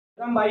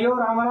हम भाइयों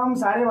राम राम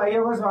सारे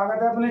भाइयों का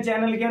स्वागत है अपने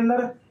चैनल के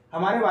अंदर।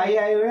 हमारे भाई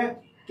आए हुए हैं,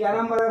 क्या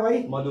नाम है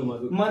भाई?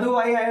 मधु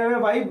भाई आए हुए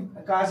भाई।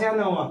 कहाँ से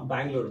आना हुआ?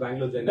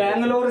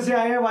 बैंगलोर से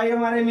आए हैं भाई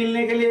हमारे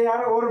मिलने के लिए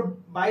यार। और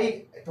भाई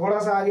थोड़ा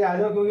सा आगे आ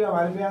जाओ क्योंकि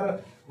हमारे पे यार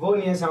वो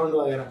नहीं है साउंड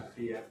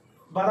वगैरह।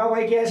 बताओ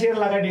भाई क्या शेयर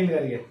लगा डील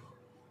करके?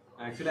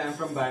 Actually, I'm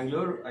from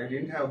Bangalore. I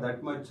didn't have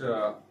that much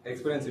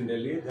experience in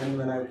Delhi. Then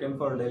when I came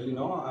for Delhi,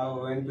 I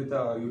went with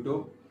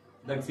YouTube,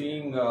 that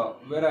seeing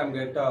where I'm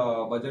get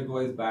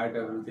budget-wise bad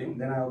everything.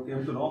 Then I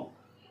came to know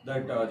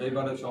that Jai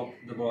Bharat shop,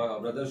 the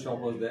brother's shop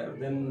was there.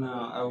 Then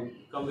I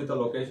come with a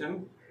location,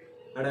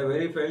 and I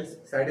very felt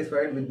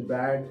satisfied with the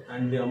bag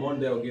and the amount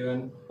they have given.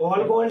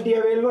 All quality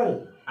available.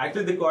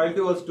 Actually, the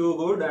quality was too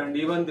good, and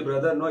even the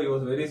brother, he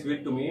was very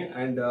sweet to me.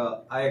 And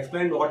I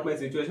explained what my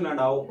situation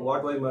and how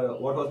what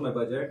was my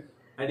budget.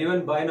 And even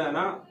by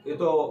ना ये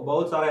तो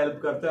बहुत सारा help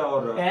करते हैं।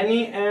 और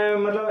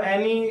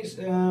any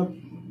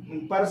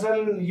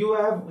person you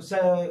have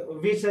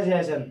which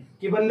suggestion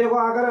कि बंदे को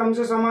अगर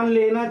हमसे सामान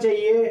लेना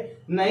चाहिए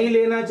नहीं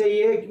लेना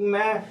चाहिए,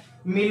 मैं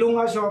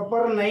मिलूंगा शॉप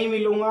पर नहीं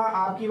मिलूंगा,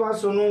 आपकी बात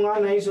सुनूंगा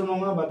नहीं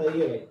सुनूंगा,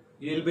 बताइए भाई।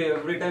 He'll be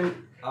every time.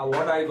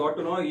 What I got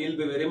to know, he'll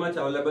be very much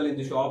available in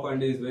the shop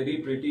and is very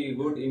pretty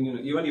good.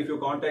 Even if you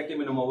contact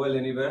him in a mobile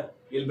anywhere,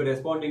 he'll be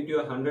responding to you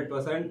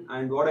 100%.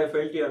 And what I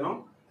felt here,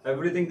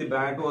 everything, the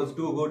bag was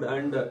too good,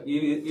 and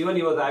even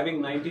he was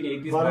having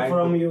 1980s bag.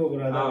 From you,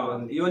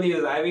 brother. Even he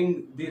was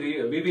having the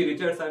VV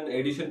Richardson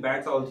edition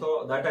bags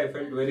also. That I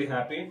felt very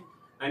happy.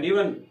 And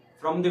even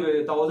from the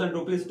 1,000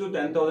 rupees to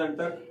 10,000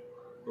 tak,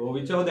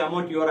 whichever the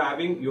amount you are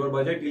having, your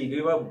budget will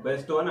give a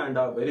best one and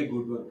a very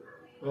good one.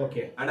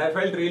 Okay. And I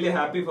felt really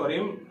happy for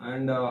him,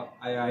 and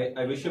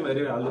I wish him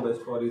all the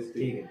best for his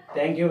thing.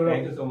 Thank you, bro.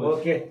 Thank you so much.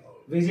 Okay.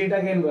 Visit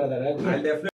again, brother. Okay. I'll definitely.